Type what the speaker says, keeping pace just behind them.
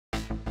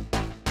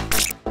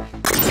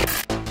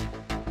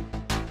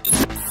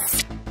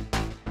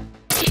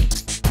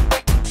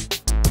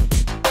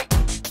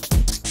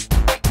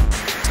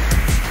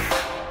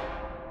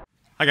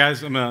Hi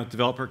guys, I'm a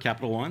developer at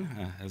Capital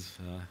One, as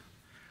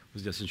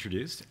was just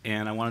introduced,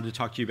 and I wanted to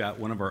talk to you about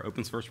one of our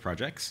open source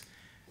projects,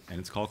 and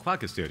it's called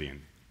Cloud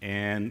Custodian.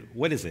 And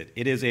what is it?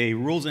 It is a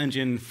rules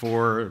engine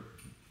for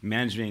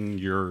managing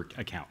your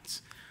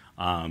accounts.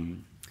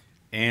 And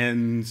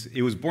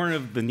it was born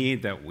of the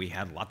need that we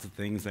had lots of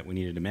things that we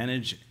needed to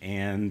manage,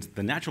 and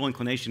the natural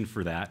inclination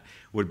for that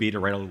would be to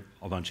write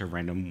a bunch of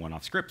random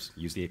one-off scripts,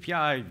 use the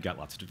API, you've got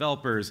lots of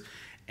developers,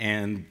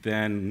 and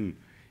then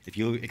if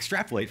you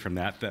extrapolate from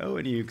that, though,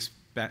 and you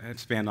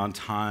expand on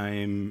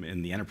time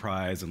and the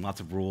enterprise and lots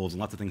of rules and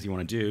lots of things you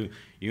want to do,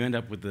 you end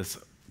up with this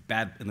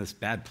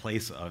bad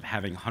place of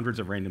having hundreds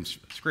of random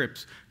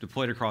scripts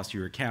deployed across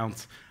your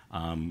accounts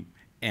and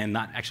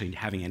not actually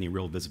having any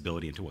real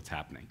visibility into what's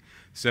happening.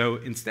 So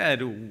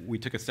instead, we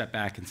took a step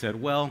back and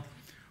said, well,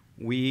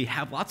 we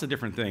have lots of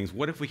different things.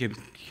 What if we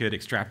could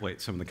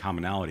extrapolate some of the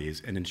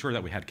commonalities and ensure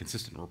that we had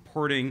consistent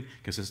reporting,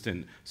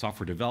 consistent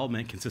software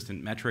development,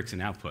 consistent metrics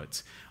and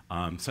outputs,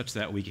 such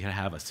that we could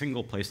have a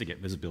single place to get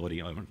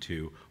visibility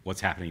onto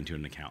what's happening to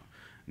an account.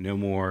 No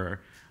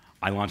more,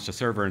 I launched a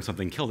server and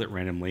something killed it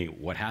randomly,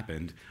 what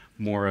happened?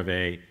 More of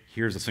a,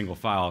 here's a single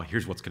file,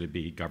 here's what's going to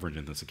be governed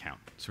in this account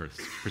sort of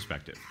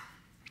perspective.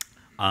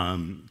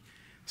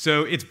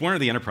 So it's born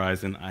of the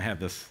enterprise, and I have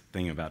this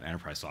thing about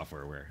enterprise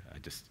software where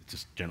it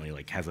just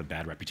generally has a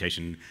bad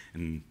reputation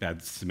and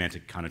bad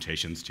semantic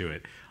connotations to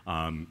it.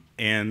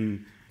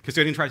 And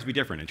Custodian tries to be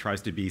different. It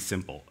tries to be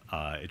simple.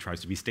 It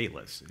tries to be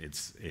stateless.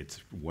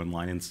 It's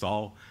one-line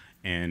install,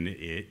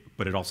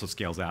 but it also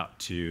scales out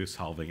to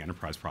solving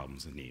enterprise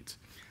problems and needs.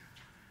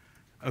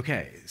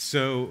 Okay,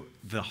 so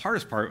the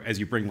hardest part as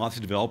you bring lots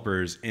of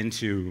developers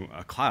into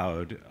a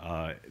cloud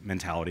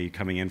mentality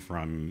coming in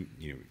from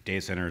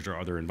data centers or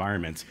other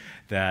environments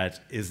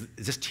that is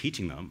just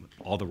teaching them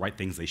all the right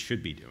things they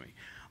should be doing.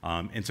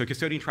 And so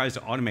Custodian tries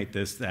to automate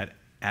this that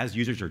as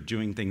users are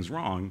doing things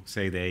wrong,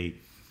 say they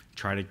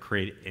try to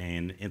create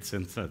an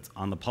instance that's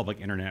on the public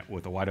internet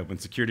with a wide open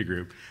security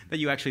group, that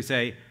you actually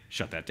say,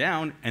 shut that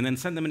down, and then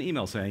send them an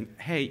email saying,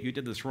 hey, you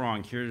did this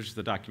wrong, here's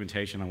the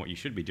documentation on what you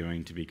should be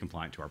doing to be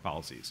compliant to our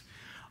policies.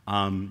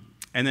 And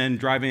then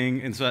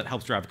so that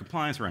helps drive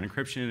compliance around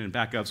encryption and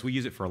backups. We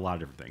use it for a lot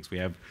of different things. We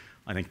have,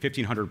 I think,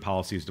 1,500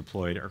 policies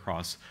deployed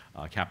across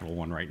Capital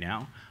One right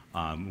now.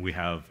 We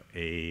have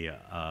a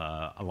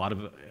lot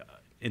of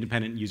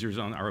independent users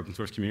on our open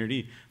source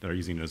community that are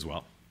using it as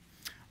well.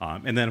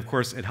 And then, of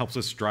course, it helps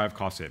us drive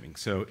cost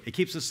savings. So it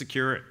keeps us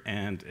secure,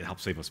 and it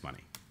helps save us money.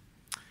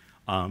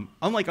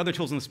 Unlike other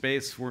tools in the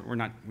space, we're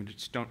not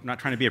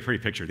trying to be a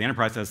pretty picture. The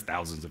enterprise has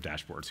thousands of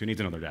dashboards. Who needs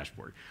another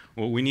dashboard?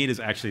 What we need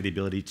is actually the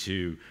ability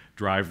to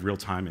drive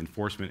real-time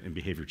enforcement and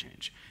behavior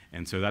change.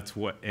 And so that's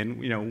what, and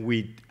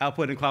we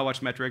output in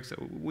CloudWatch metrics.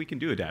 We can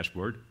do a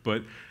dashboard,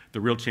 but the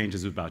real change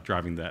is about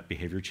driving that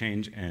behavior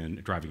change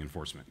and driving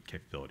enforcement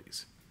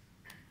capabilities.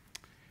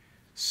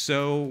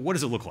 So what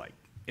does it look like?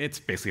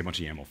 It's basically a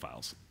bunch of YAML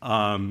files.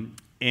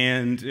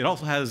 And it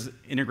also has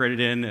integrated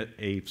in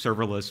a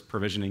serverless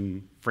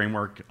provisioning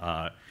framework.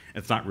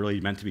 It's not really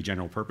meant to be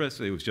general purpose.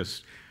 It was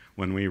just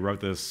when we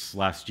wrote this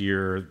last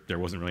year, there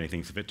wasn't really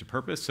anything fit to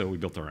purpose, so we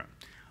built our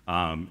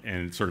own.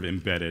 And it's sort of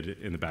embedded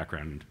in the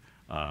background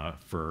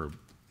for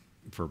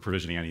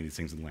provisioning any of these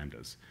things in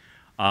Lambdas.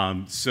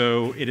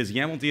 So it is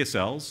YAML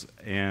DSLs,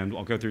 and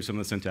I'll go through some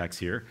of the syntax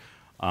here.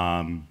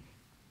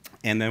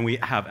 And then we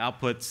have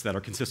outputs that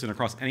are consistent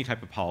across any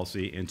type of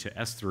policy into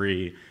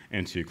S3,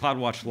 into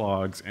CloudWatch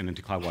logs, and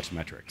into CloudWatch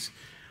metrics.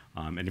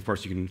 And of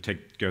course, you can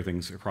go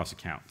things across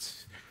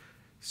accounts.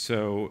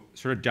 So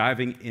sort of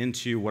diving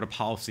into what a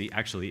policy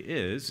actually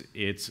is,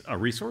 it's a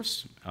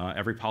resource.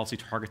 Every policy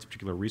targets a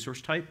particular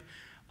resource type.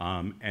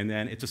 And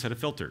then it's a set of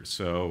filters.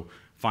 So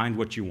find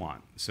what you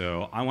want.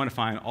 So I want to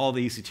find all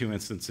the EC2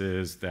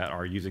 instances that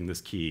are using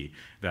this key,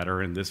 that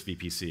are in this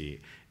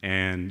VPC.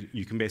 And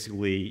you can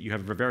you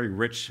have a very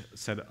rich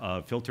set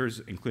of filters,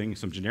 including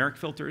some generic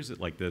filters,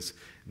 like this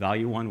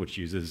value one, which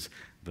uses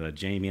the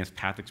JMES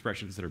path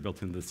expressions that are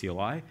built into the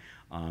CLI.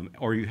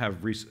 Or you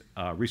have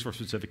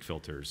resource-specific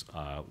filters,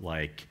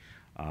 like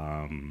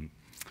an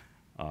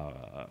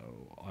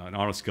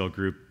autoscale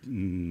group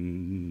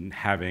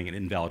having an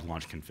invalid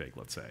launch config,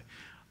 let's say.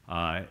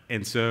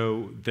 And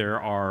so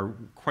there are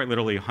quite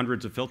literally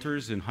hundreds of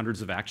filters and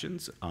hundreds of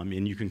actions,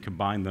 and you can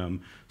combine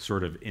them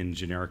sort of in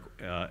generic,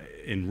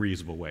 in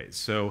reusable ways.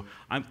 So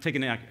I'm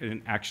taking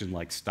an action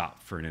like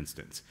stop, for an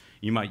instance.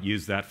 You might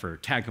use that for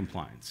tag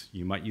compliance.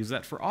 You might use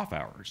that for off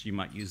hours. You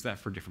might use that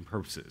for different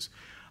purposes.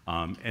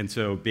 And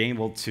so being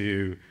able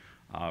to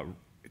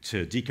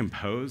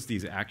decompose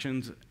these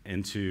actions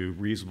into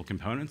reusable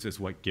components is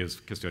what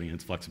gives Custodian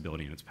its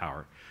flexibility and its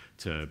power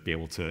to be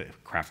able to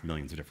craft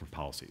millions of different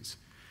policies.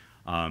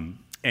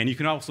 And you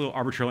can also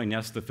arbitrarily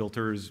nest the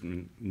filters,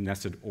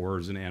 nested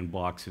ORs and AND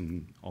blocks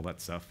and all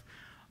that stuff.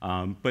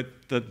 But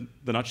the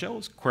nutshell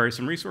is query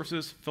some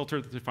resources,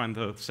 filter to find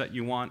the set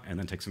you want, and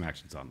then take some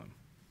actions on them.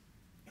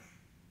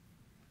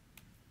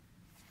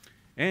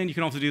 And you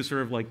can also do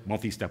sort of like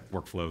multi-step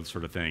workflow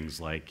sort of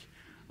things, like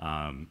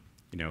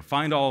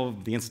find all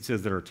of the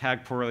instances that are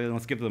tagged poorly, and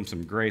let's give them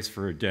some grace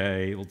for a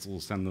day. We'll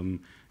send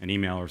them an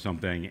email or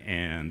something,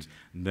 and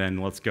then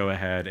let's go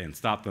ahead and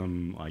stop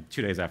them like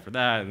 2 days after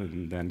that,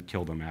 and then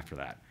kill them after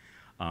that.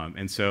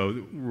 And so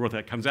what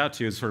that comes out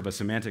to is sort of a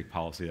semantic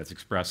policy that's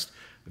expressed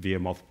via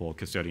multiple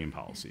custodian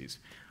policies.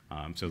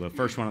 So the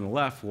first one on the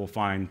left will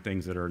find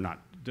things that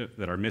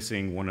are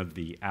missing one of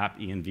the app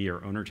env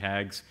or owner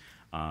tags,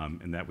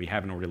 and that we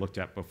haven't already looked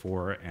at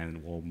before,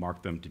 and we'll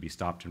mark them to be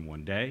stopped in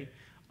 1 day.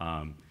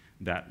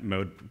 That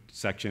mode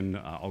section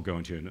I'll go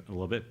into in a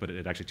little bit, but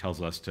it actually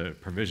tells us to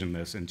provision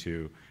this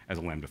as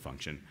a Lambda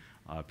function,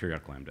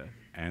 periodic Lambda.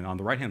 And on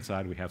the right-hand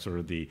side, we have sort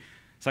of the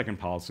second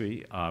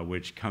policy,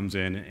 which comes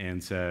in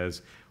and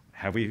says,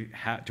 do we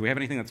have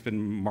anything that's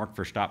been marked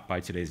for stop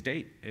by today's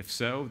date? If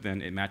so,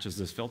 then it matches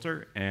this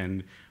filter,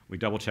 and we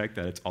double check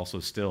that it's also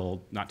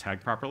still not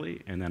tagged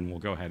properly, and then we'll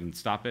go ahead and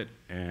stop it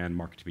and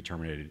mark it to be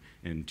terminated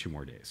in 2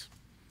 more days.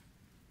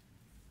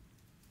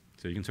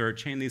 So you can sort of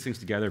chain these things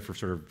together for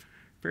sort of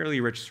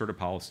fairly rich sort of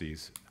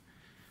policies.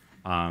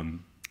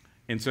 And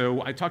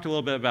so I talked a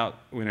little bit about,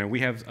 we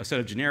have a set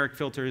of generic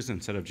filters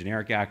and a set of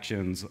generic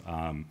actions.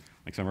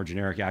 Like some of our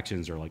generic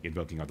actions are like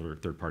invoking other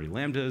third-party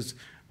lambdas.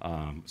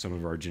 Some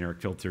of our generic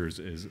filters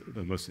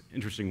the most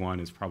interesting one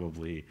is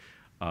probably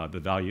the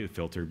value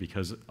filter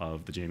because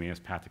of the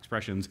JMAS path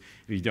expressions.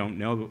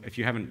 If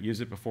you haven't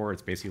used it before,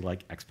 it's basically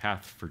like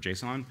XPath for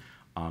JSON.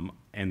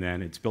 And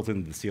then it's built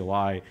into the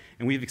CLI,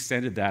 and we've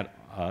extended that,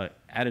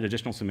 added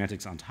additional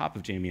semantics on top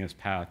of JMES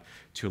path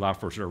to allow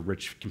for sort of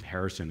rich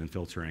comparison and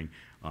filtering,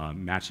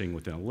 matching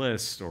within a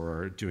list,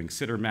 or doing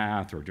sitter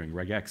math, or doing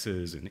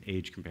regexes and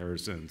age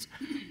comparisons,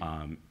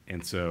 and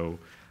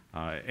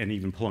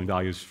even pulling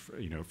values,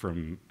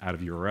 from out of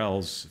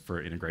URLs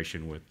for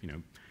integration with,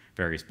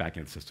 various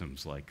backend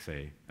systems like,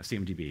 say, a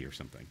CMDB or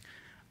something.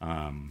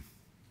 I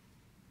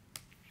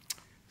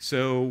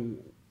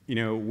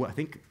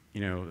think.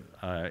 New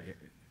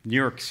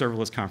York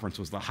Serverless Conference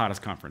was the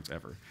hottest conference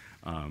ever,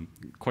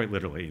 quite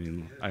literally.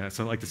 And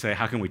so I like to say,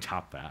 how can we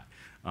top that,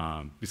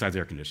 besides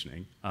air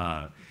conditioning?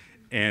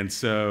 And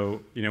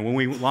so, when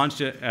we launched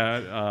it,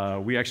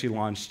 we actually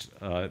launched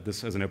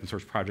this as an open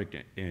source project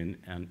in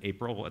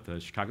April at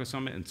the Chicago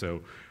Summit. And so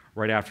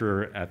right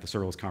after at the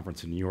Serverless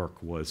Conference in New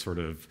York was sort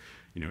of,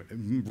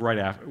 right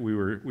after, we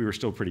were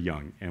still pretty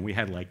young, and we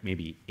had like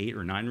maybe 8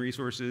 or 9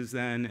 resources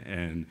then,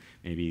 and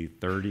maybe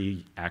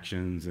 30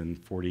 actions and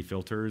 40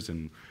 filters,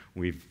 and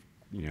we've,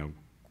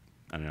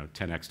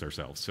 10x'd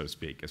ourselves, so to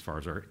speak, as far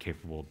as our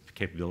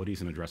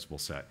capabilities and addressable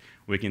set.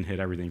 We can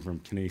hit everything from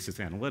kinesis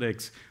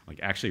analytics, like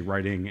actually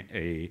writing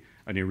a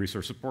new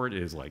resource support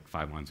is like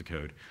 5 lines of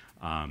code.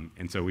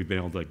 And so we've been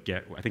able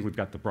to I think we've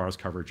got the broadest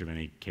coverage of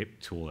any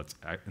tool that's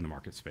in the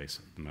market space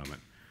at the moment.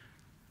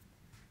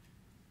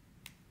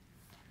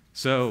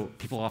 So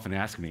people often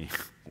ask me,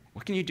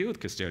 what can you do with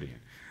Custodian?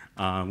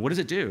 What does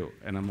it do?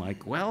 And I'm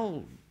like,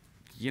 well,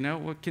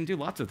 it can do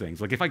lots of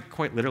things. Like if I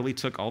quite literally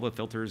took all the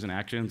filters and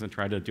actions and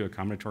tried to do a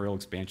combinatorial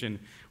expansion,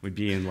 we'd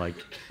be in like,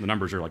 the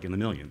numbers are like in the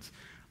millions.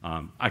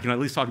 I can at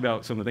least talk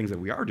about some of the things that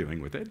we are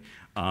doing with it.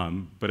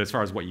 But as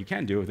far as what you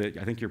can do with it,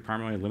 I think you're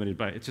primarily limited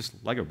by, it's just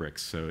Lego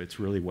bricks. So it's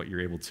really what you're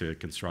able to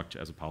construct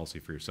as a policy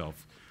for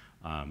yourself.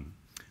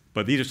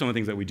 But these are some of the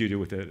things that we do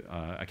with it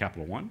at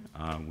Capital One.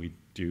 We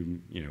do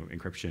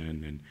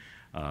encryption and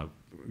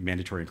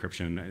mandatory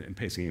encryption, and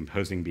basically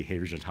imposing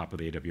behaviors on top of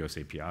the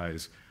AWS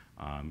APIs,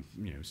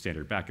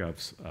 standard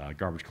backups,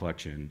 garbage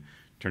collection,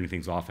 turning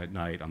things off at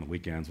night on the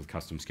weekends with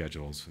custom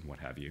schedules and what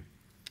have you.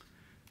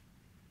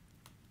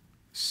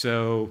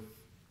 So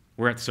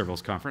we're at the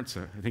Serverless conference.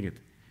 So I think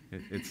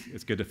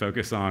it's good to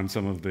focus on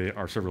some of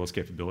our serverless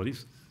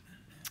capabilities.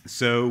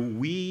 So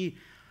we'll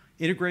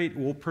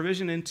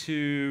provision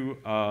into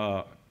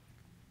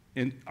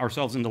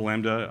ourselves into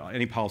Lambda.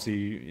 Any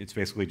policy, it's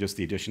basically just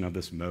the addition of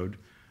this mode.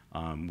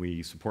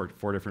 We support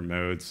 4 different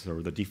modes,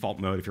 or the default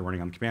mode, if you're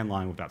running on the command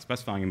line without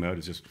specifying a mode,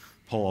 is just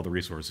pull all the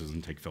resources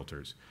and take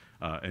filters,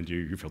 and do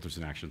your filters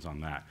and actions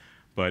on that.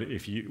 But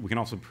we can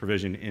also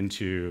provision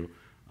into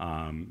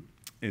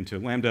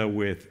Lambda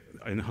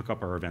and hook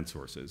up our event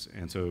sources.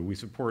 And so we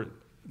support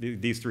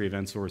these 3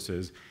 event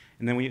sources.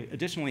 And then we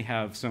additionally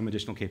have some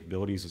additional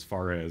capabilities as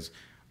far as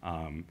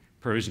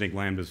provisioning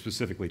Lambda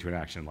specifically to an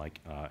action, like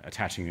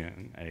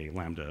attaching a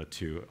Lambda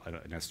to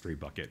an S3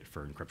 bucket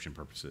for encryption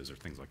purposes or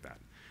things like that.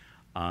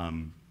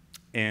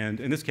 And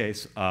in this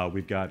case,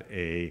 we've got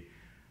a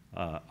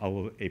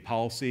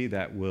policy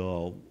that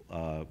will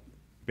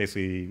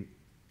basically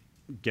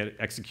get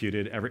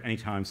executed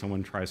anytime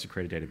someone tries to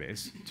create a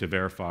database to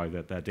verify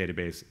that that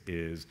database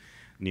is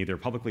neither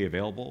publicly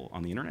available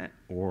on the internet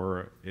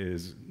or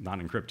is not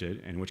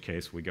encrypted, in which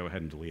case we go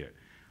ahead and delete it.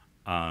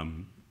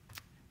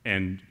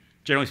 And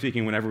generally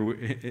speaking,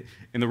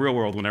 in the real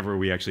world, whenever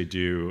we actually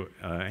do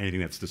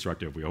anything that's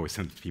destructive, we always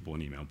send people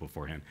an email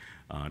beforehand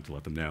to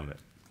let them know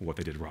what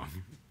they did wrong,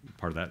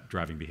 part of that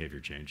driving behavior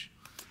change.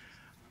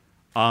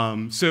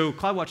 So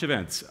CloudWatch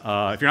events,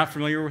 if you're not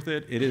familiar with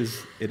it, it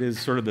is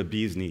sort of the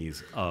bee's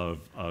knees of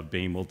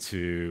being able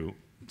to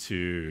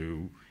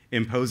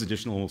impose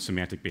additional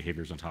semantic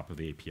behaviors on top of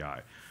the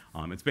API.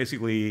 It's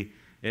basically,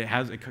 it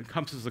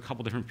encompasses a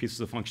couple different pieces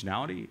of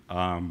functionality,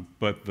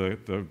 but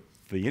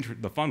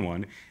the fun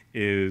one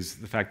is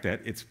the fact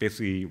that it's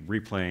basically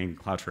replaying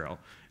CloudTrail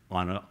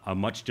on a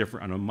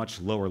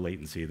much lower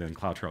latency than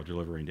CloudTrail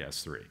delivering to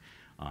S3.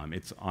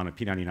 It's on a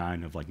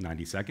P99 of like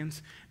 90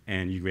 seconds,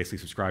 and you basically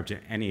subscribe to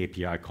any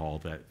API call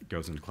that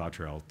goes into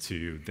CloudTrail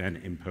to then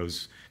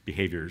impose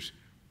behaviors,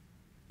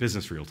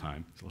 business real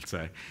time, let's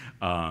say,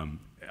 on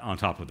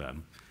top of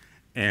them.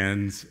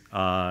 And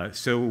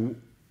so,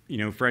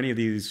 for any of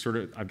these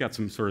I've got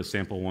some sort of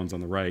sample ones on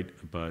the right,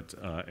 but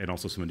and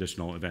also some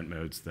additional event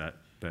modes that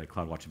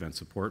CloudWatch Event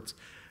supports.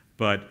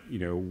 But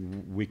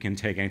we can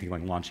take anything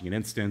like launching an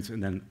instance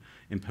and then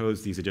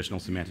impose these additional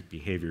semantic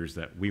behaviors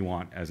that we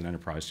want as an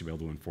enterprise to be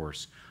able to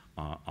enforce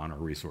on our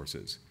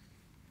resources.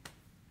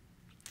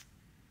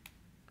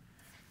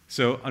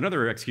 So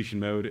another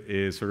execution mode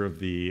is sort of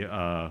the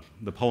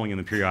polling and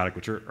the periodic,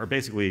 which are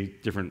basically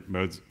different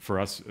modes for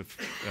us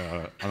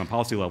on a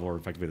policy level are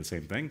effectively the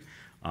same thing.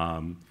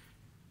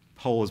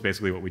 Poll is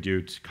basically what we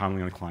do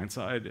commonly on the client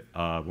side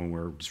when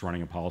we're just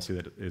running a policy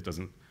that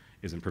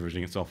isn't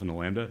provisioning itself in the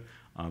Lambda.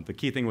 The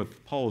key thing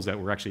with poll is that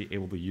we're actually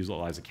able to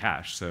utilize a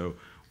cache. So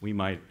we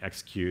might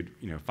execute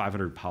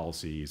 500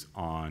 policies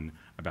on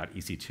about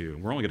EC2.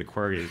 And we're only going to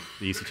query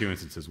the EC2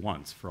 instances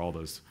once for all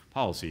those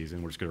policies,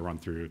 and we're just going to run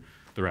through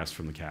the rest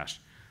from the cache.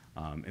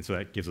 And so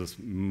that gives us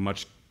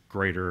much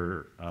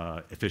greater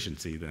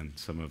efficiency than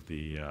some of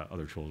the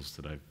other tools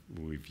that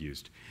we've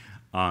used.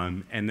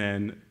 And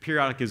then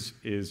periodic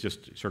is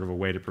just sort of a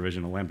way to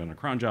provision a Lambda on a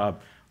cron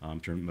job. I'm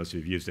sure most of you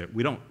have used it.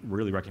 We don't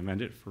really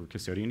recommend it for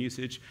custodian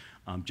usage,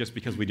 just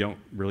because we aren't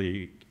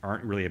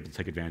really able to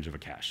take advantage of a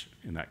cache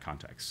in that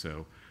context.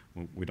 So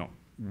we don't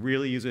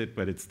really use it,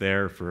 but it's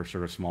there for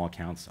sort of small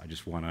accounts. I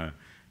just want to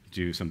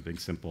do something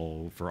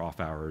simple for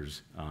off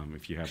hours.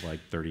 If you have like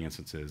 30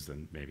 instances,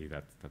 then maybe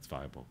that's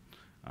viable.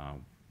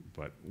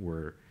 But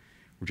we're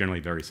generally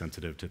very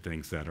sensitive to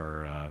things that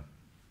are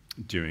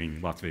doing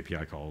lots of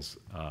API calls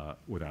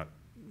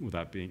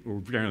without being. We're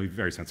generally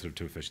very sensitive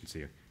to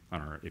efficiency on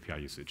our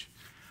API usage.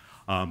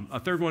 A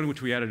third one,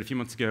 which we added a few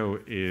months ago,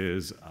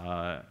 is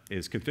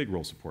config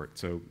role support.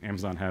 So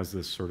Amazon has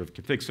this sort of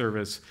config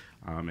service.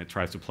 It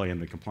tries to play in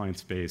the compliance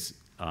space.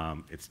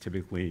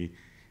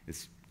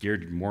 It's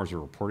geared more as a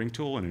reporting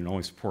tool, and it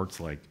only supports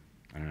like,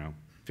 I don't know,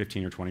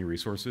 15 or 20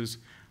 resources.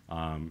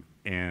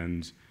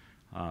 And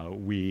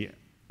we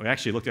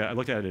actually looked at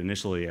it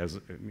initially as,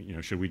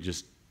 should we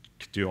just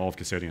do all of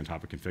Custodian on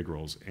top of config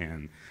roles?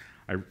 And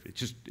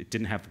it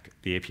didn't have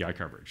the API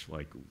coverage.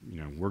 Like,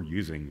 we're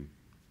using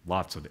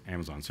lots of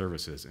Amazon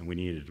services, and we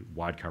needed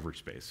wide coverage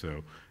space.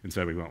 So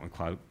instead, we went with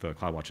the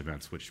CloudWatch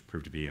events, which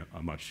proved to be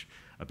a much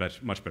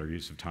better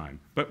use of time.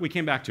 But we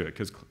came back to it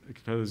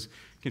because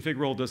config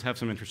role does have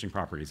some interesting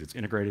properties. It's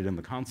integrated in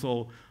the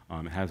console.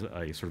 It has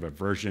a sort of a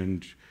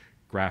versioned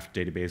graph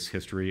database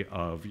history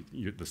of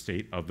the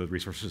state of the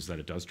resources that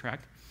it does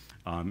track.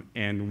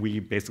 And we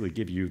basically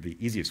give you the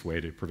easiest way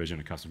to provision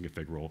a custom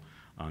config role.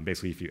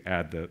 Basically, if you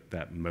add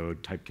that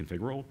mode type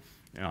config role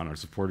on a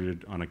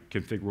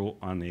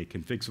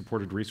config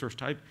supported resource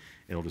type,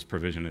 it'll just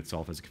provision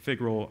itself as a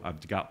config role.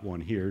 I've got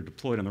one here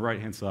deployed on the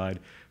right-hand side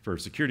for a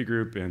security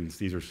group, and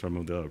these are some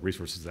of the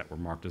resources that were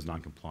marked as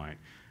non-compliant.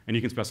 And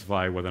you can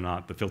specify whether or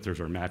not the filters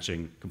are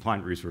matching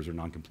compliant resources or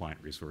non-compliant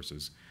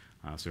resources.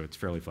 So it's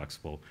fairly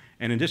flexible.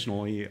 And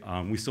additionally,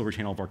 we still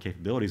retain all of our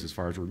capabilities as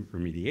far as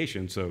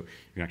remediation. So you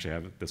can actually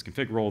have this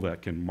config role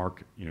that can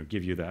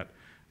give you that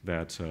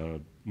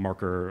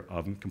marker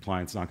of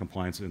compliance,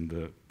 non-compliance in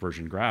the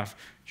version graph,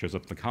 shows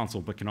up in the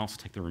console, but can also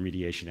take the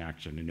remediation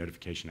action and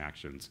notification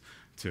actions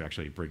to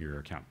actually bring your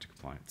account to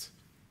compliance.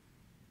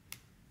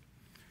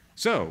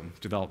 So,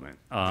 development.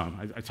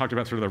 I talked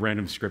about sort of the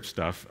random script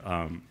stuff,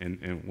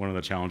 and one of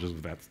the challenges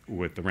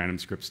with the random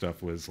script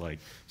stuff was like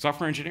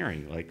software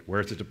engineering, like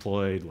where is it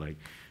deployed, like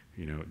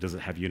does it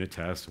have unit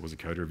tests, was it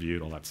code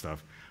reviewed, all that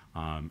stuff.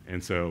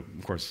 And so,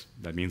 of course,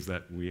 that means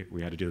that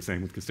we had to do the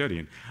same with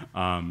Custodian,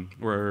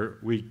 where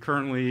we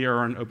currently are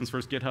on open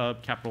source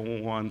GitHub,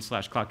 Capital One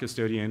 /Cloud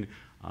Custodian.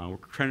 We're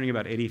trending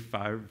about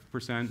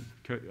 85%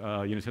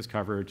 unit test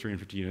coverage,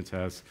 350 unit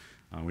tests.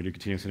 We do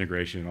continuous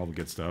integration, all the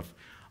good stuff.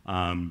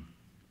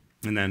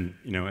 And then,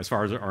 as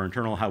far as our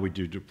internal, how we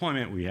do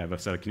deployment, we have a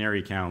set of canary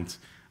accounts.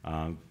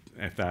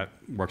 If that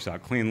works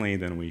out cleanly,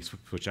 then we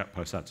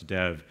post out to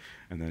dev,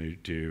 and then we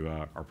do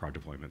our prod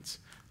deployments.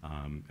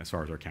 As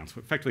far as our accounts,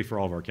 effectively for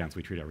all of our accounts,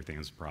 we treat everything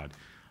as prod.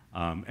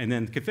 And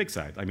then config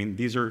side. I mean,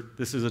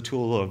 this is a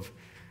tool of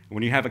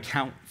when you have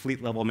account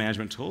fleet level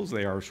management tools,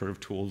 they are sort of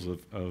tools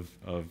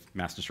of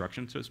mass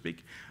destruction, so to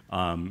speak.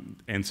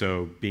 And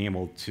so being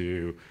able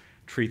to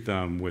treat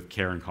them with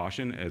care and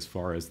caution as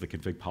far as the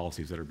config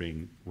policies that are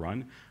being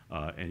run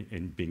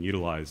and being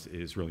utilized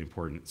is really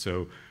important.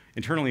 So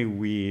internally,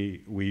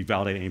 we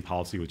validate any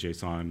policy with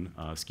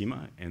JSON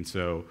schema, and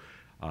so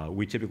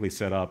we typically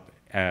set up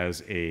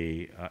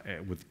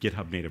with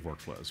GitHub native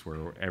workflows,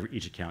 where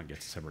each account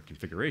gets a separate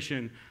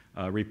configuration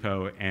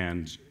repo,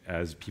 and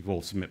as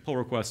people submit pull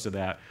requests to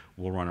that,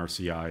 we'll run our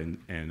CI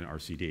and our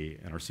CD.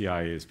 And our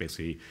CI is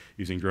basically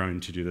using Drone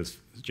to do this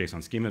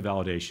JSON schema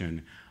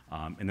validation,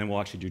 and then we'll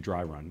actually do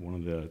dry run. One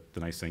of the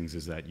nice things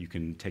is that you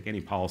can take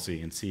any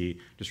policy and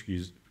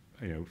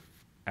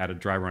add a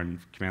dry run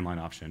command line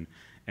option,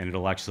 and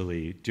it'll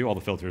actually do all the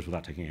filters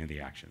without taking any of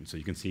the action. So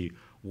you can see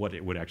what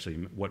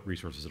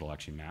resources it'll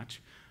actually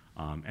match.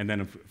 And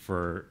then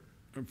for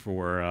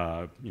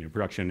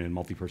production and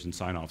multi-person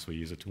sign-offs, we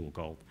use a tool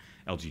called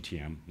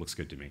LGTM. Looks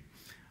good to me.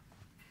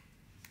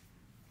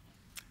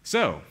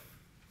 So,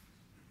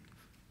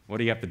 what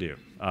do you have to do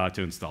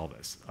to install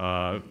this?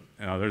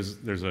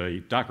 There's a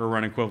Docker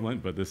run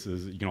equivalent, but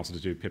you can also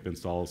just do pip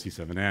install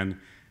c7n,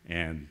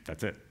 and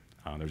that's it.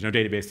 There's no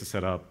database to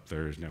set up.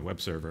 There's no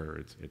web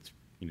server. It's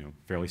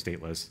fairly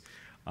stateless.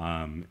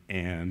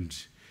 And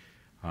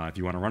if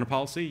you want to run a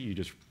policy, you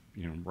just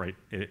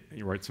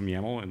write some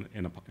YAML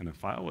in a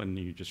file, and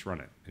you just run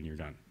it, and you're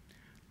done.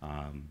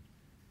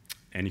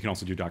 And you can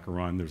also do Docker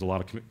run. There's a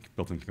lot of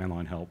built-in command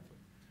line help.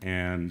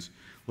 And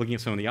looking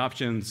at some of the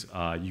options,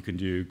 you can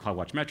do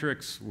CloudWatch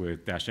metrics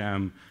with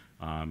 -m,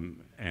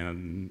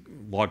 and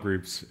log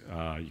groups.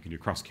 You can do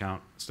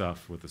cross-count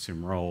stuff with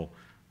assume role.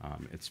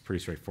 It's pretty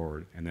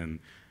straightforward. And then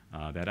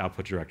that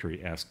output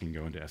directory S can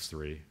go into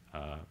S3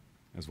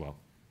 as well,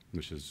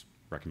 which is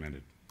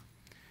recommended.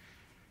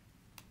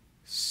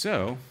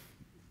 So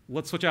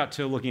let's switch out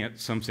to looking at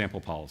some sample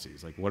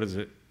policies. Like, what is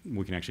it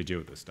we can actually do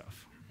with this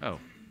stuff? Oh,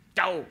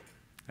 I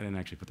didn't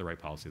actually put the right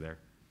policy there.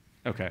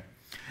 OK.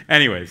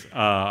 Anyways,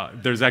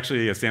 there's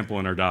actually a sample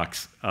in our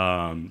docs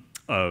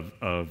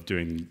of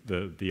doing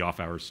the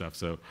off-hours stuff.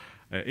 So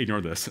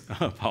ignore this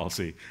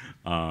policy.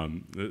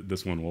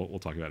 This one we'll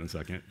talk about in a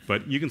second.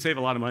 But you can save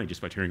a lot of money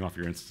just by turning off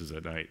your instances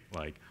at night,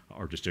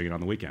 or just doing it on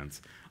the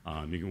weekends.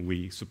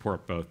 We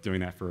support both doing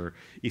that for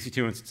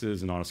EC2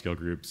 instances and autoscale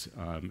groups,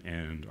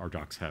 and our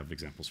docs have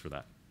examples for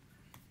that.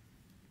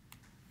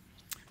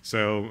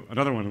 So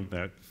another one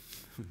that,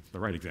 the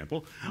right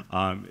example,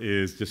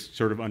 is just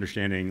sort of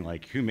understanding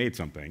who made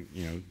something.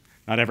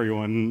 Not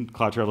everyone,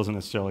 CloudTrail doesn't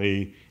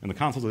necessarily, and the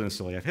console doesn't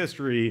necessarily have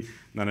history.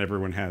 Not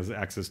everyone has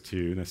access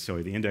to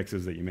necessarily the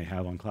indexes that you may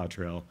have on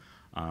CloudTrail.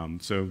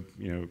 So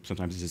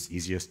sometimes it's just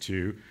easiest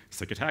to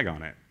stick a tag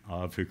on it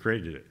of who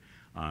created it,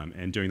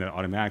 and doing that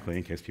automatically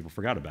in case people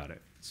forgot about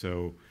it.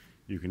 So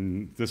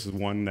this is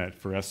one that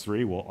for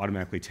S3 will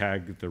automatically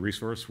tag the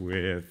resource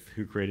with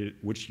who created it,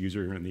 which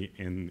user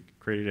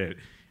created it.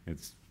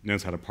 It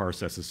knows how to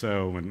parse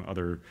SSO and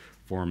other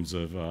forms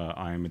of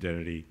IAM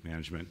identity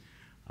management.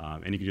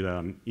 And you can do that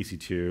on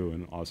EC2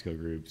 and autoscale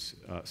groups,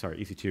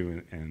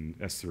 EC2 and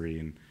S3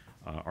 and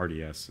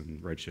RDS and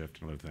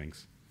Redshift and other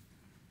things.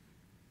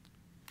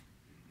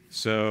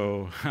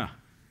 So,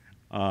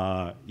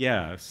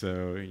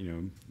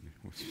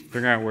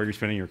 figuring out where you're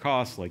spending your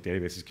costs,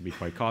 databases can be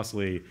quite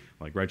costly,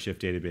 like Redshift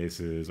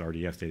databases,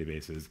 RDS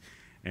databases.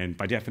 And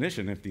by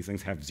definition, if these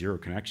things have 0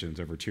 connections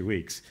over 2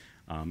 weeks,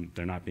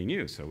 they're not being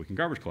used, so we can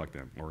garbage collect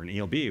them. Or an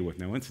ELB with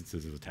no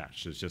instances is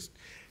attached. It's just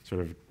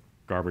sort of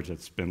garbage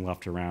that's been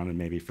left around and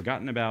maybe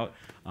forgotten about.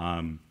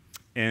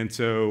 And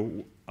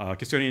so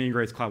Custodian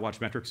integrates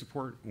CloudWatch metric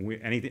support.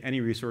 Any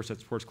resource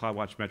that supports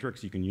CloudWatch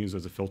metrics, you can use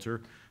as a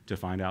filter to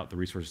find out the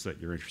resources that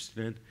you're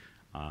interested in.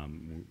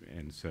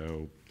 And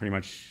so pretty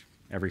much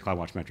every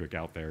CloudWatch metric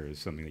out there is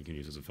something that you can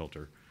use as a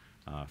filter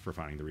for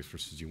finding the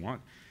resources you want.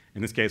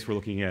 In this case, we're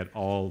looking at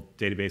all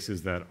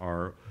databases that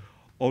are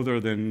older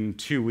than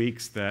 2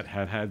 weeks that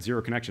have had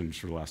 0 connections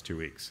for the last 2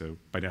 weeks. So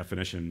by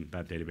definition,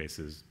 that database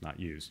is not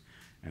used.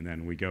 And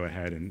then we go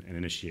ahead and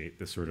initiate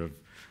this sort of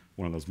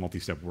one of those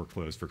multi-step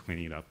workflows for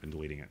cleaning it up and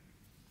deleting it.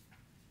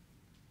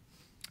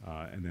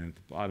 And then at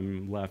the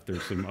bottom left,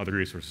 there's some other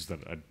resources that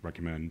I'd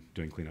recommend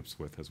doing cleanups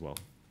with as well.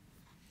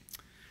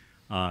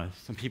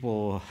 Some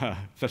people,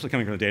 especially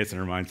coming from the data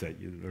center mindset,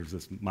 there's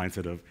this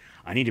mindset of,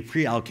 I need to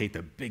pre-allocate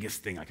the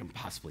biggest thing I can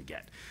possibly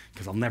get,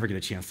 because I'll never get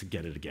a chance to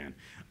get it again.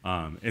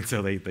 And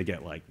so they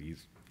get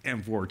these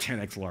M4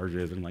 10x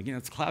larges, and I'm like,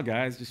 it's cloud,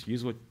 guys. Just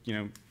use what,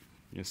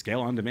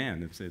 scale on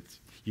demand. It's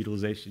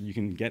utilization. You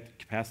can get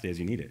capacity as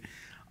you need it.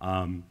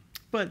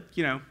 But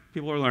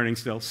people are learning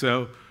still.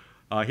 So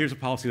here's a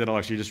policy that'll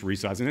actually just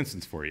resize an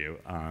instance for you.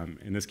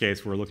 In this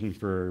case, we're looking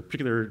for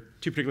two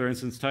particular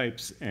instance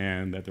types,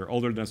 and that they're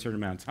older than a certain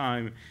amount of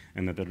time,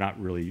 and that they're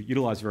not really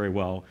utilized very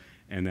well.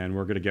 And then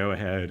we're going to go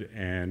ahead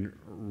and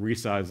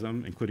resize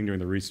them, including doing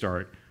the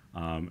restart.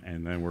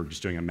 And then we're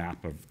just doing a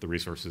map of the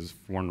resources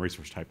from one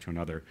resource type to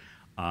another.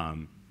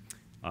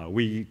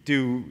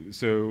 There's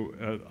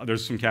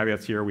some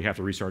caveats here. We have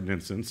to restart an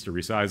instance to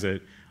resize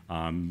it.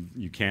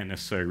 You can't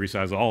necessarily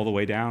resize all the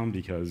way down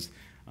because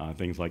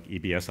things like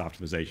EBS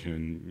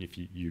optimization, if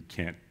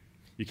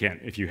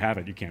you have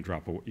it, you can't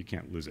drop it, you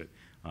can't lose it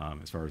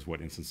as far as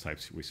what instance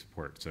types we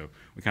support. So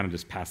we kind of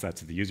just pass that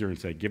to the user and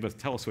say,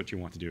 tell us what you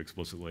want to do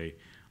explicitly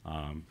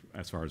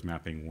as far as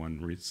mapping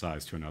one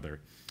size to another.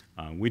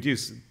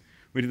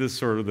 we do this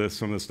some of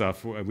the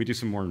stuff. We do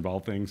some more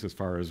involved things as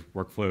far as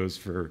workflows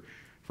for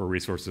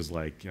resources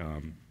like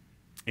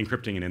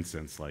encrypting an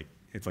instance. Like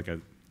it's like a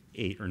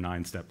 8 or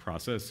 9 step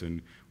process,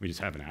 and we just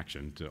have an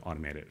action to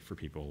automate it for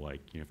people.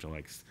 Like you have to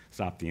like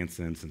stop the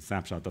instance and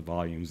snapshot the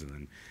volumes, and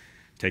then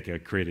take a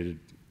created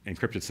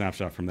encrypted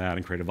snapshot from that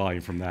and create a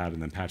volume from that,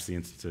 and then patch the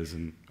instances,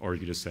 or you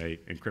could just say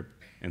encrypt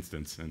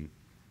instance, and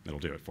it'll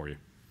do it for you.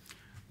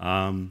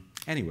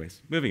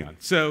 Anyways, moving on.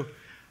 So,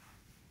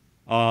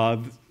 I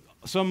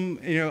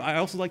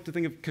also like to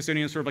think of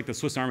Custodian as sort of like the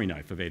Swiss Army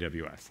knife of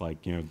AWS. Like,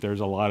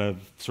 there's a lot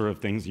of sort of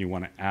things you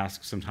want to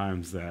ask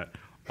sometimes that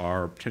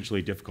are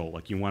potentially difficult.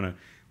 Like you want to,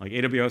 like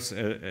AWS,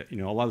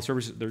 a lot of the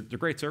services, they're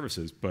great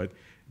services, but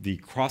the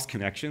cross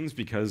connections,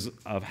 because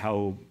of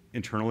how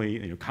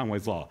internally,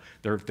 Conway's Law,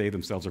 they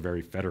themselves are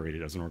very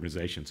federated as an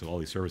organization, so all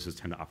these services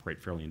tend to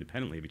operate fairly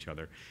independently of each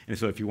other. And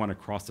so if you want to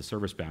cross the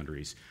service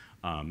boundaries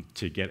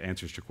to get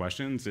answers to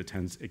questions, it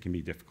can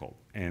be difficult.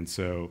 And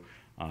so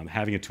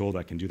having a tool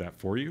that can do that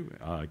for you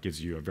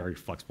gives you a very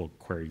flexible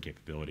querying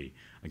capability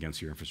against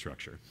your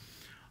infrastructure.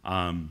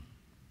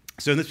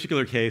 So in this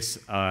particular case,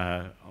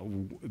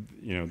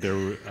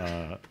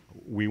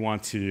 we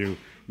want to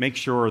make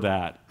sure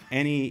that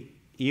any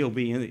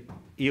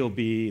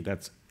ELB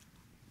that's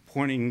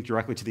pointing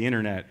directly to the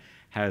internet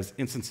has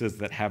instances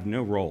that have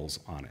no roles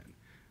on it.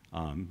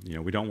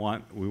 We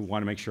want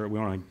to make sure we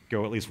want to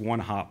go at least one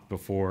hop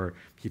before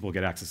people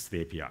get access to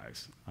the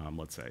APIs.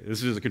 Let's say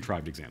this is a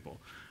contrived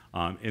example,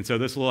 and so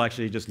this will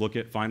actually just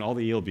find all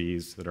the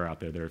ELBs that are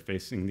out there that are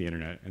facing the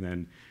internet, and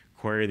then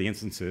query the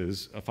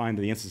instances, find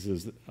the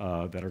instances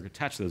that are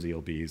attached to those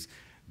ELBs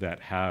that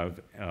have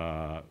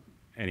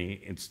any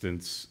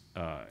instance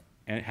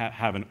and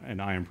have an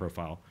IAM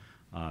profile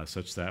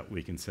such that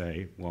we can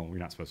say, well, we're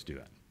not supposed to do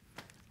that.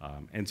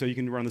 And so you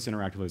can run this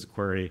interactively as a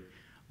query.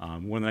 One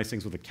of the nice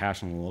things with the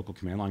cache on the local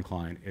command line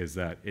client is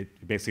that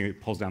it basically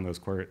pulls down those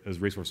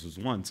resources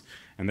once,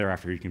 and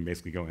thereafter you can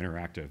basically go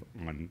interactive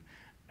on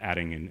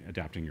adding and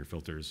adapting your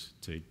filters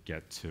to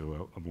get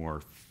to a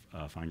more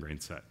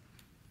fine-grained set.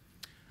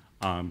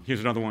 Here's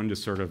another one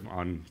just sort of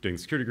on doing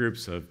security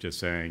groups of just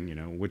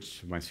saying,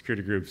 which of my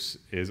security groups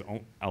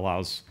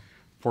allows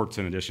ports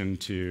in addition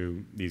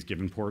to these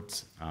given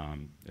ports,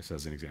 just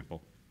as an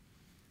example.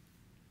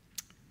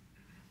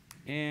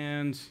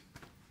 And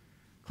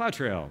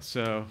CloudTrail.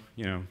 So,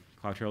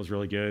 CloudTrail is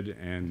really good,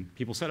 and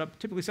people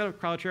typically set up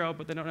CloudTrail,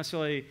 but they don't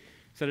necessarily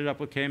set it up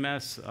with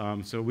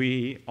KMS. So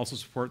we also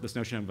support this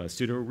notion of a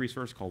pseudo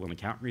resource called an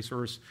account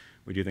resource.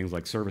 We do things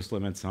like service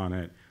limits on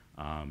it,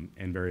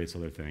 and various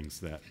other things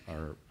that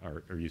are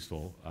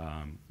useful.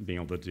 Being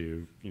able to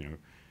do,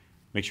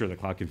 make sure that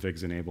Cloud Config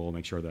is enabled,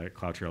 make sure that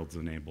CloudTrail is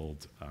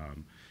enabled,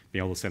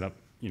 being able to set up,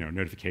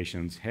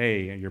 notifications.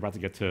 Hey, you're about to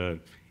get to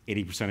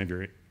 80% of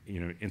your,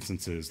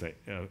 instances that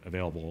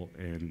available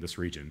in this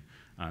region,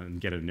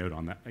 and get a note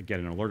on that, get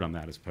an alert on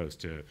that, as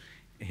opposed to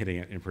hitting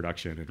it in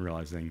production and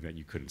realizing that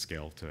you couldn't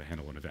scale to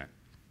handle an event.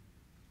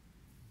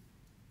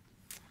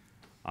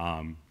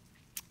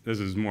 This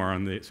is more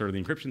on the sort of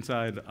the encryption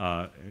side.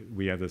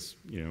 We have this,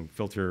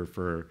 filter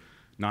for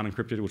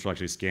non-encrypted, which will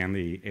actually scan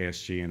the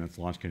ASG and its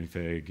launch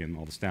config and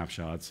all the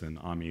snapshots and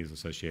AMIs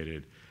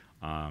associated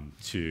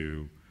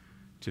to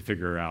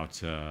figure out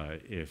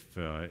if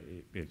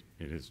it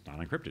is not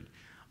encrypted.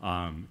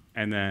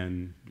 And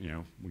then,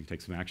 we can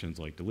take some actions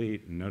like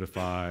delete and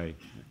notify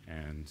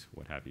and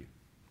what have you.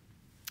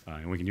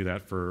 And we can do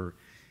that for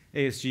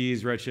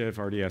ASGs, Redshift,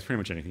 RDS, pretty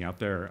much anything out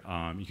there.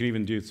 You can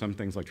even do some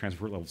things like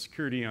transport level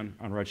security on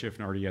Redshift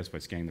and RDS by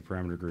scanning the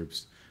parameter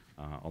groups,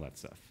 all that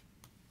stuff.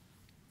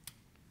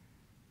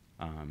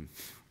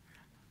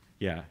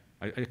 Yeah,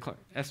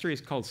 S3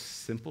 is called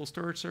Simple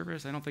Storage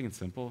Service. I don't think it's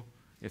simple.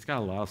 It's got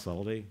a lot of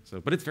subtlety,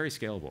 but it's very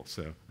scalable,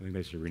 so I think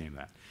they should rename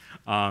that.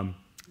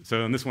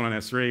 So in this one on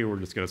S3, we're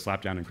just going to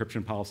slap down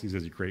encryption policies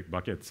as you create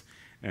buckets,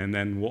 and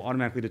then we'll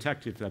automatically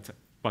detect if that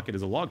bucket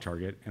is a log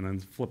target, and then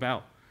flip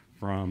out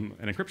from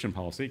an encryption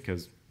policy,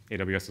 because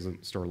AWS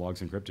doesn't store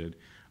logs encrypted,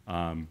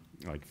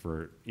 like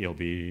for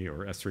ELB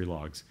or S3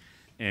 logs,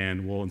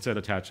 and we'll instead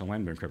attach a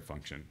lambda encrypt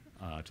function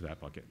to that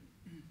bucket.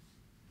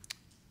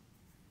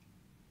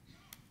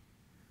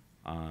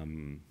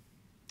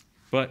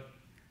 But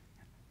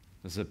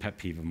this is a pet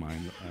peeve of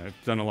mine. I've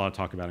done a lot of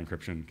talk about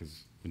encryption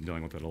because I've been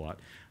dealing with it a lot.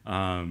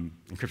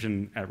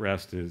 Encryption at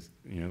rest is,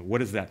 what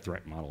does that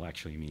threat model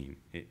actually mean?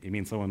 It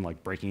means someone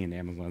like breaking into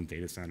Amazon's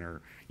data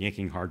center,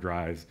 yanking hard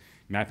drives,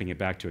 mapping it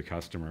back to a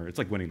customer. It's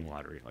like winning the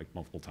lottery, like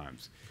multiple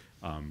times.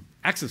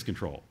 Access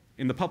control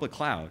in the public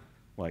cloud,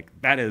 like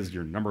that is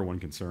your #1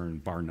 concern,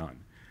 bar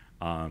none.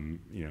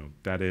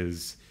 That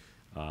is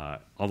a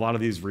lot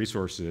of these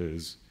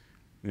resources.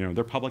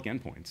 They're public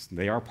endpoints.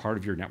 They are part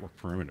of your network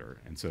perimeter,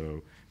 and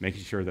so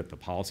making sure that the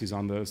policies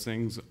on those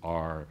things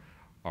are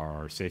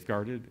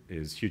safeguarded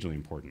is hugely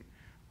important.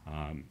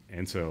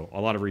 And so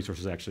a lot of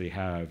resources actually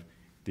have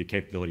the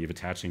capability of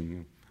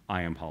attaching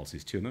IAM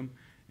policies to them,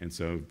 and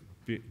so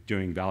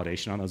doing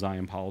validation on those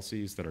IAM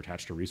policies that are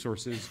attached to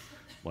resources,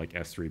 like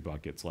S3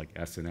 buckets, like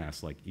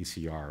SNS, like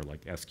ECR,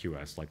 like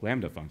SQS, like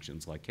Lambda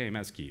functions, like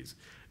KMS keys,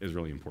 is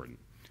really important.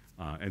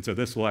 And so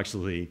this will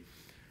actually,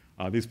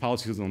 these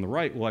policies on the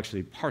right will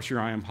actually parse your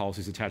IAM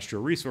policies attached to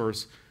a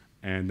resource,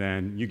 and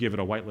then you give it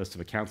a whitelist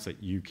of accounts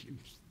that you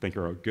think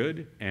are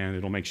good, and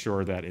it'll make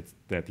sure that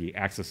the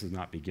access is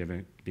not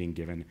being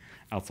given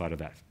outside of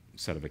that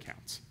set of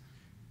accounts.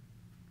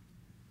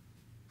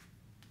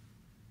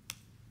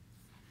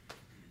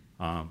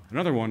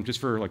 Another one, just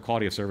for like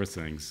quality of service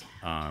things,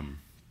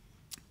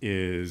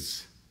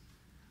 is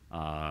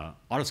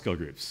autoscale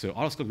groups. So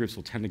autoscale groups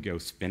will tend to go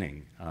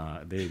spinning.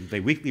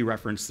 They weakly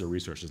reference their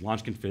resources.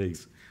 Launch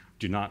configs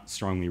do not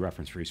strongly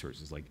reference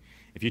resources. Like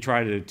if you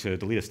try to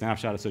delete a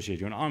snapshot associated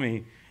to an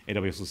AMI,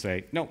 AWS will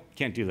say, no,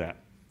 can't do that,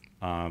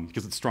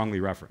 because it's strongly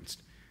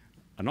referenced.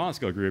 An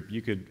autoscale group,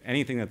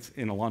 anything that's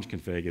in a launch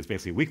config is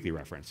basically weakly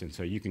referenced, and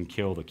so you can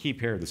kill the key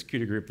pair, the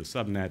security group, the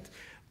subnet,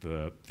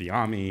 the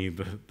AMI,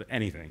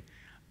 anything.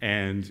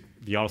 And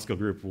the autoscale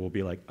group will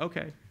be like,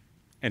 okay.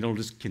 And it'll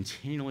just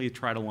continually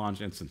try to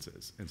launch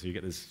instances. And so you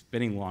get this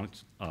spinning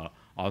launch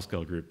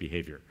autoscale group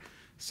behavior.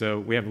 So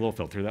we have a little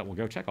filter that will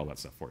go check all that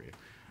stuff for you.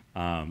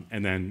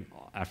 And then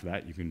after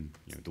that, you can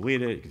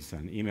delete it, you can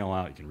send an email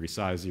out, you can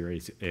resize your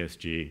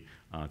ASG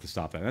to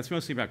stop that. And that's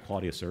mostly about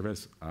quality of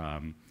service.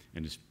 And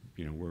just,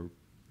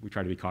 we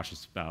try to be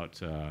cautious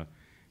about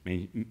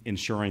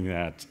ensuring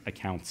that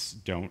accounts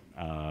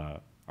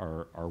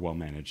are well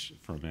managed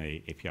from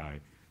an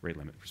API rate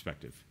limit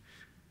perspective.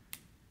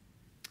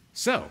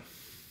 So,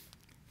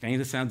 if any of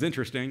this sounds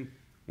interesting,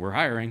 we're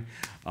hiring.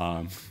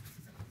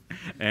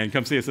 And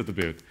come see us at the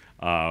booth.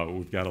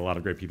 We've got a lot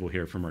of great people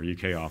here from our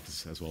UK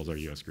office as well as our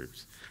US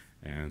groups.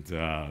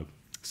 And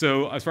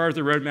so as far as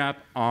the roadmap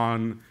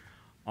on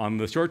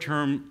the short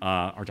term,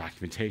 our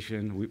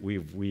documentation,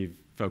 we've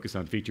focused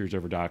on features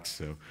over docs.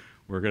 So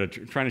we're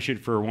trying to shoot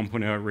for 1.0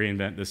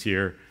 reInvent this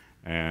year.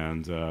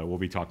 And we'll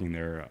be talking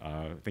there.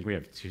 I think we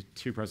have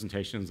two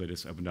presentations. I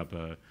just opened up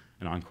an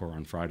encore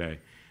on Friday.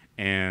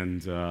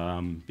 And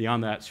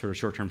beyond that, sort of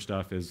short-term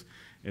stuff is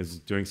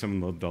doing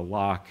some of the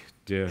lock,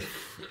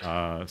 diff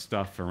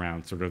stuff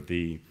around sort of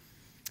the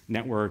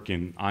network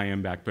and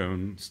IAM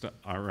backbone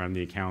around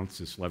the accounts,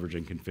 just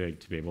leveraging config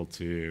to be able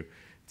to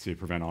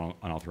prevent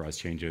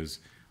unauthorized changes.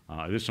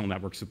 Additional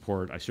network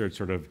support. I started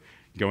sort of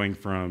going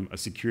from a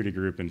security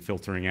group and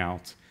filtering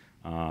out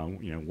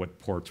what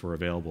ports were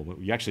available. But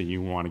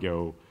you want to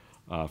go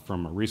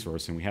from a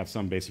resource, and we have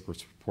some basic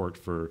support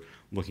for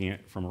looking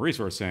at from a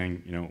resource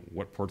saying,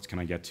 what ports can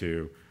I get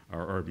to,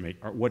 or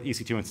what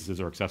EC2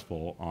 instances are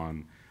accessible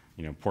on,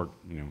 port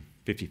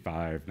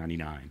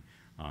 5599.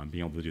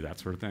 Being able to do that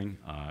sort of thing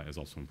is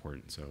also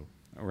important. So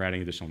we're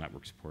adding additional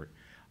network support.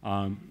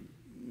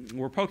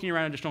 We're poking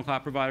around additional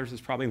cloud providers.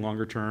 It's probably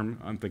longer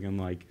term. I'm thinking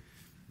like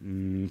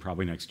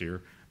probably next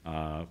year.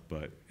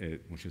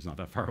 Which is not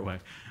that far away,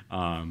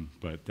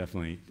 but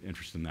definitely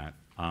interested in that.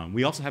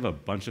 We also have a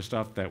bunch of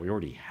stuff that we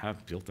already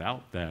have built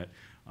out that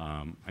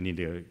I need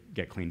to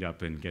get cleaned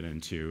up and get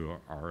into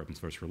our open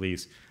source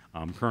release.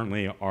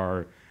 Currently,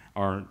 our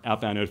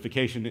outbound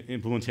notification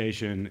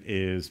implementation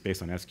is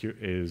based on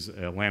is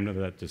a Lambda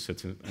that just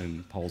sits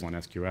and polls on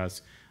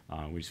SQS.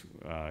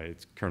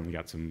 It's currently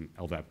got some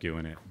LDAP goo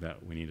in it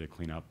that we need to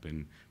clean up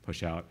and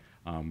push out.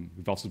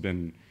 We've also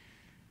been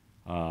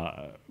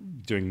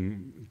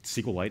doing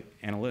SQLite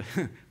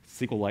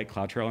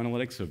CloudTrail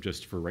analytics, so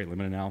just for rate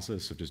limit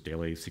analysis, so just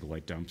daily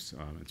SQLite dumps.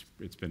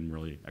 It's been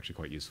really actually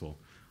quite useful.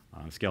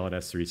 Scale at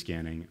S3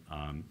 scanning.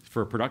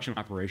 For production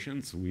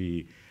operations,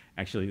 we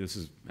actually, this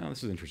is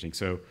interesting.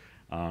 So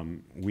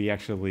we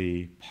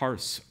actually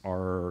parse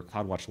our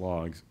CloudWatch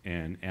logs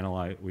and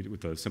analyze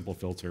with a simple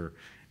filter,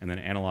 and then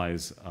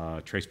analyze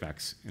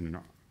tracebacks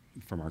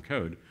from our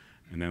code,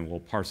 and then we'll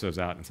parse those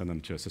out and send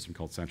them to a system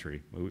called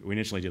Sentry. We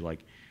initially did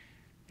like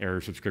error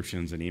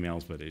subscriptions and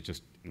emails, but it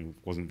just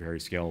wasn't very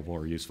scalable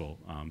or useful.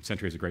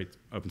 Sentry is a great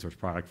open source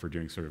product for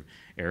doing sort of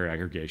error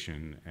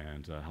aggregation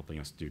and helping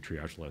us do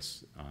triage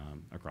lists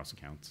across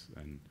accounts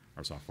and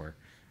our software.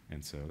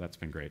 And so that's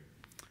been great.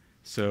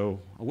 So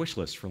a wish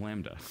list for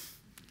Lambda.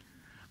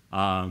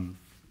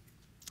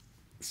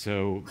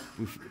 So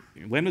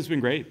Lambda's been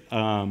great.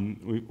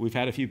 We've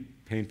had a few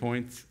pain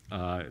points.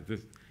 I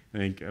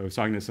think I was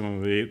talking to some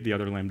of the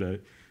other Lambda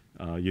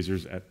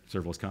users at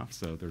Serverlessconf,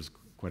 so there's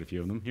quite a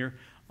few of them here,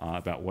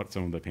 about what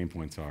some of the pain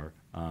points are.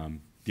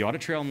 The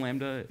audit trail in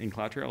Lambda in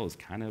CloudTrail is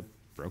kind of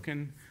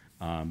broken.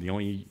 The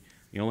only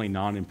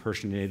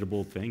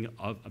non-impersonatable thing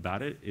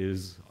about it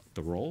is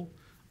the role.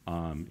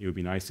 It would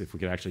be nice if we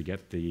could actually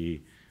get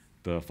the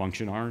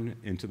function ARN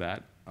into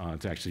that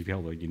to actually be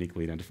able to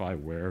uniquely identify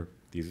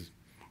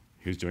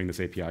who's doing this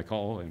API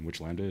call and which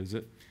Lambda is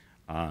it.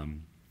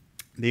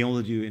 They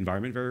only do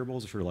environment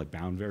variables, sort of like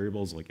bound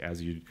variables, like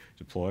as you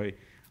deploy.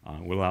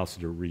 Will allow us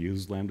to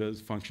reuse Lambda's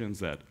functions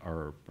that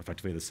are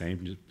effectively the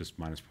same, just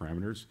minus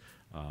parameters,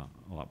 a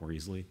lot more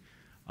easily.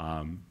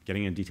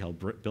 Getting a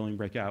detailed billing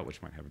breakout,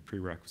 which might have a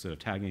prerequisite of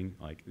tagging.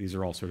 Like these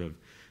are all sort of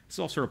this is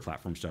all sort of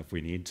platform stuff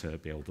we need to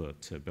be able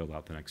to build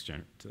out the next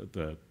gen,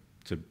 to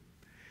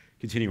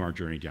continue our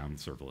journey down the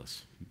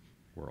serverless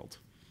world.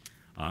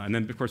 And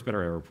then, of course,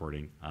 better error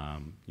reporting.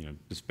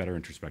 Just better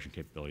introspection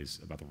capabilities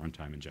about the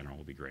runtime in general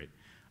will be great.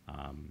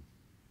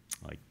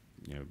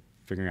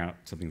 Figuring out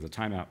something's a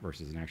timeout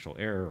versus an actual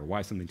error, or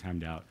why something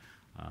timed out,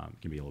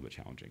 can be a little bit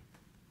challenging.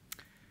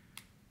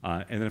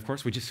 And then, of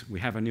course, we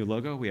have a new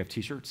logo. We have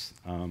T-shirts.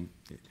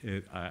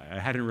 I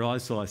hadn't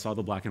realized till I saw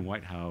the black and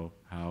white how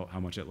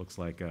much it looks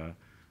like a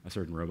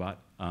certain robot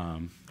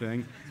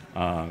thing.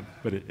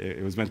 But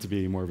it was meant to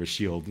be more of a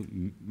shield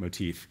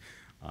motif.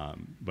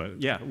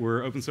 But yeah,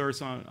 we're open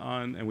source on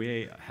and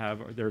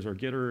there's our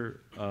Gitter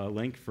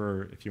link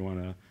for if you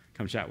want to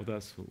come chat with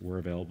us. We're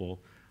available.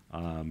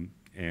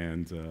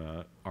 And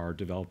our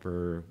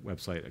developer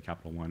website at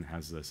Capital One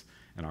has this,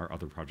 and our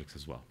other projects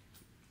as well.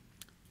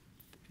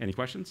 Any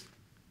questions?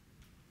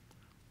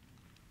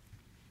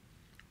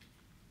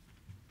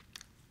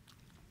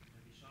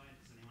 Don't be shy.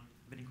 Does anyone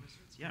have any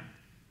questions? Yeah.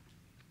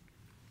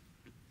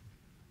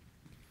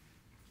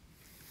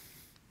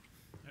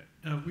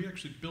 We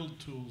actually build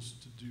tools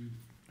to do,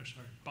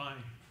 buy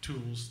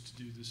tools to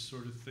do this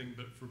sort of thing,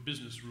 but for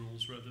business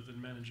rules rather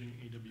than managing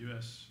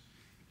AWS.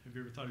 Have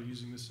you ever thought of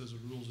using this as a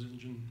rules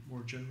engine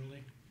more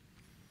generally?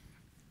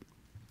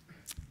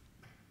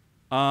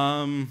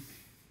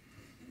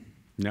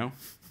 No.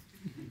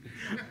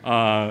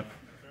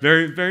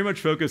 Very much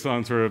focused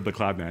on sort of the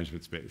cloud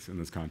management space in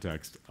this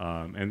context,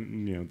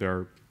 and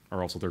there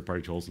are also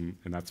third-party tools in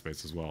that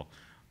space as well,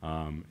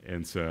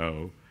 and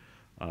so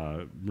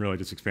really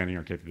just expanding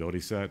our capability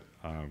set.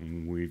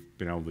 We've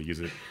been able to use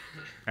it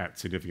at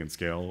significant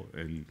scale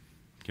and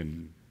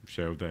can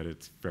show that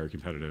it's very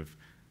competitive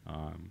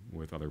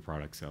with other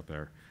products out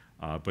there.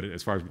 But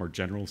as far as more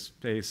general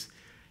space,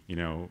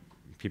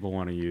 people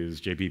want to use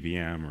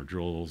JBBM or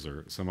Joules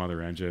or some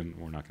other engine.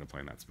 We're not going to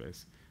play in that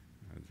space.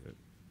 That's it.